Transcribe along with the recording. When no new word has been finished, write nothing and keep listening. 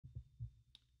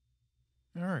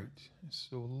All right,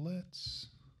 so let's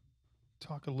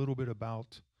talk a little bit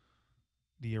about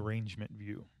the arrangement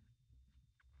view.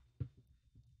 Of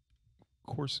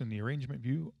course, in the arrangement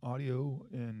view, audio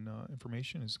and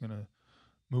information is going to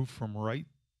move from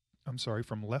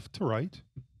from left to right.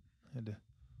 I had to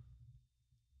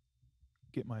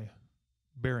get my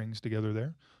bearings together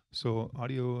there. So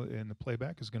audio and the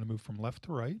playback is going to move from left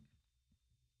to right.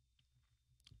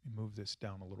 Let me move this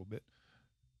down a little bit.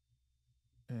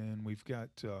 And we've got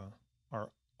our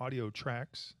audio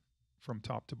tracks from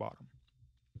top to bottom.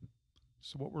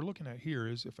 So what we're looking at here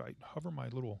is if I hover my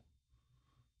little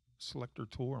selector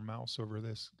tool or mouse over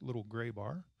this little gray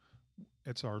bar,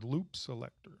 it's our loop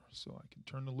selector. So I can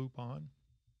turn the loop on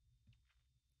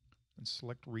and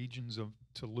select regions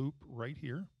to loop right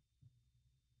here.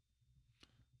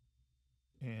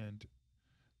 And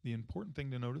the important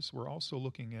thing to notice, we're also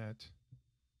looking at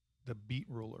the beat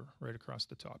ruler right across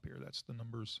the top here. That's the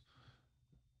numbers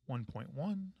 1.1,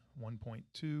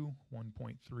 1.2,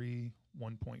 1.3,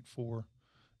 1.4,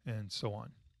 and so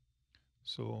on.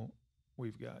 So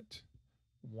we've got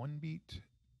 1 beat,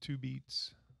 2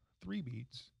 beats, 3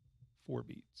 beats, 4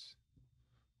 beats.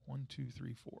 1, 2,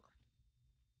 3, 4.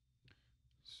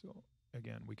 So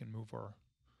again, we can move our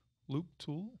loop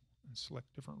tool and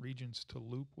select different regions to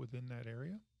loop within that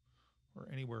area or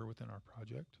anywhere within our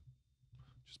project.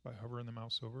 Just by hovering the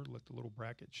mouse over, let the little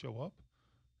bracket show up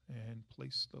and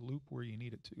place the loop where you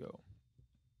need it to go.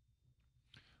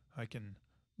 I can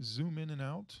zoom in and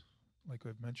out like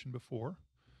I've mentioned before,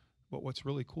 but what's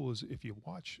really cool is if you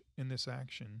watch in this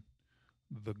action,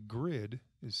 the grid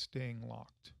is staying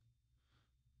locked.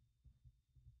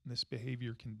 This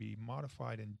behavior can be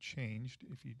modified and changed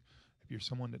if you're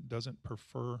someone that doesn't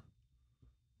prefer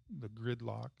the grid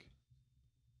lock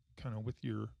kind of with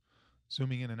your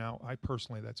zooming in and out. I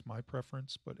personally, that's my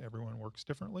preference, but everyone works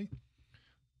differently.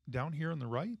 Down here on the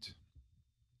right,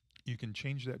 you can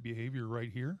change that behavior right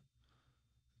here.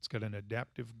 It's got an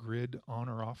adaptive grid on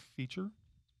or off feature.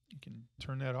 You can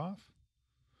turn that off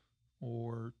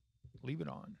or leave it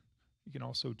on. You can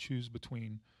also choose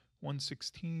between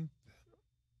 1/16th,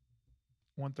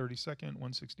 1/32nd,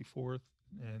 1/64th,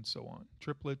 and so on.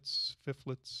 Triplets,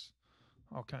 fifthlets,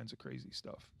 all kinds of crazy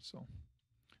stuff. So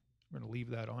we're going to leave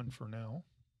that on for now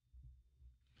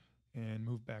and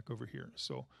move back over here.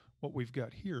 So what we've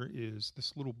got here is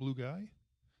this little blue guy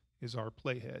is our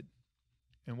playhead.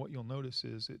 And what you'll notice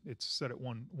is it's set at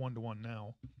 1:1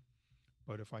 now.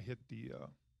 But if I hit the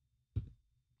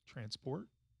transport,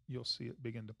 you'll see it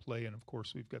begin to play. And of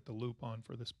course, we've got the loop on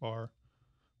for this bar.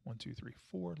 1, 2, 3,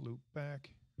 4, loop back.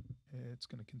 It's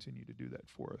going to continue to do that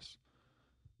for us.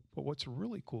 But what's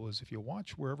really cool is if you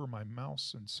watch wherever my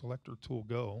mouse and selector tool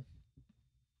go,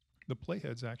 the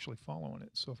playhead's actually following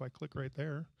it. So if I click right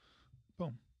there,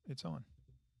 boom, it's on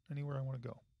anywhere I want to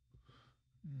go.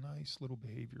 Nice little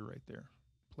behavior right there.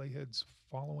 Playhead's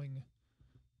following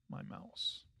my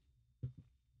mouse.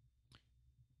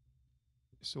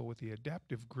 So with the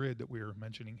adaptive grid that we were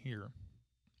mentioning here,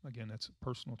 again, that's a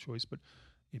personal choice, but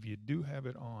if you do have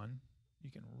it on,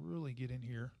 you can really get in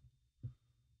here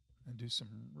and do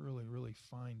some really, really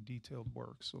fine detailed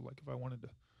work. So like if I wanted to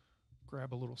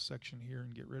grab a little section here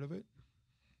and get rid of it,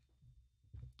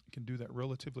 I can do that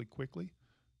relatively quickly.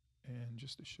 And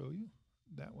just to show you,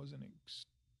 that was an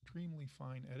extremely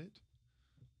fine edit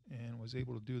and was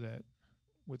able to do that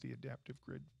with the adaptive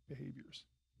grid behaviors.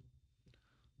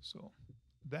 So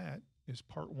that is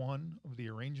part 1 of the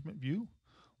arrangement view.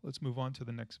 Let's move on to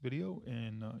the next video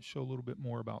and show a little bit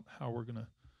more about how we're going to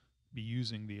be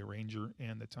using the arranger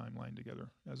and the timeline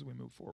together as we move forward.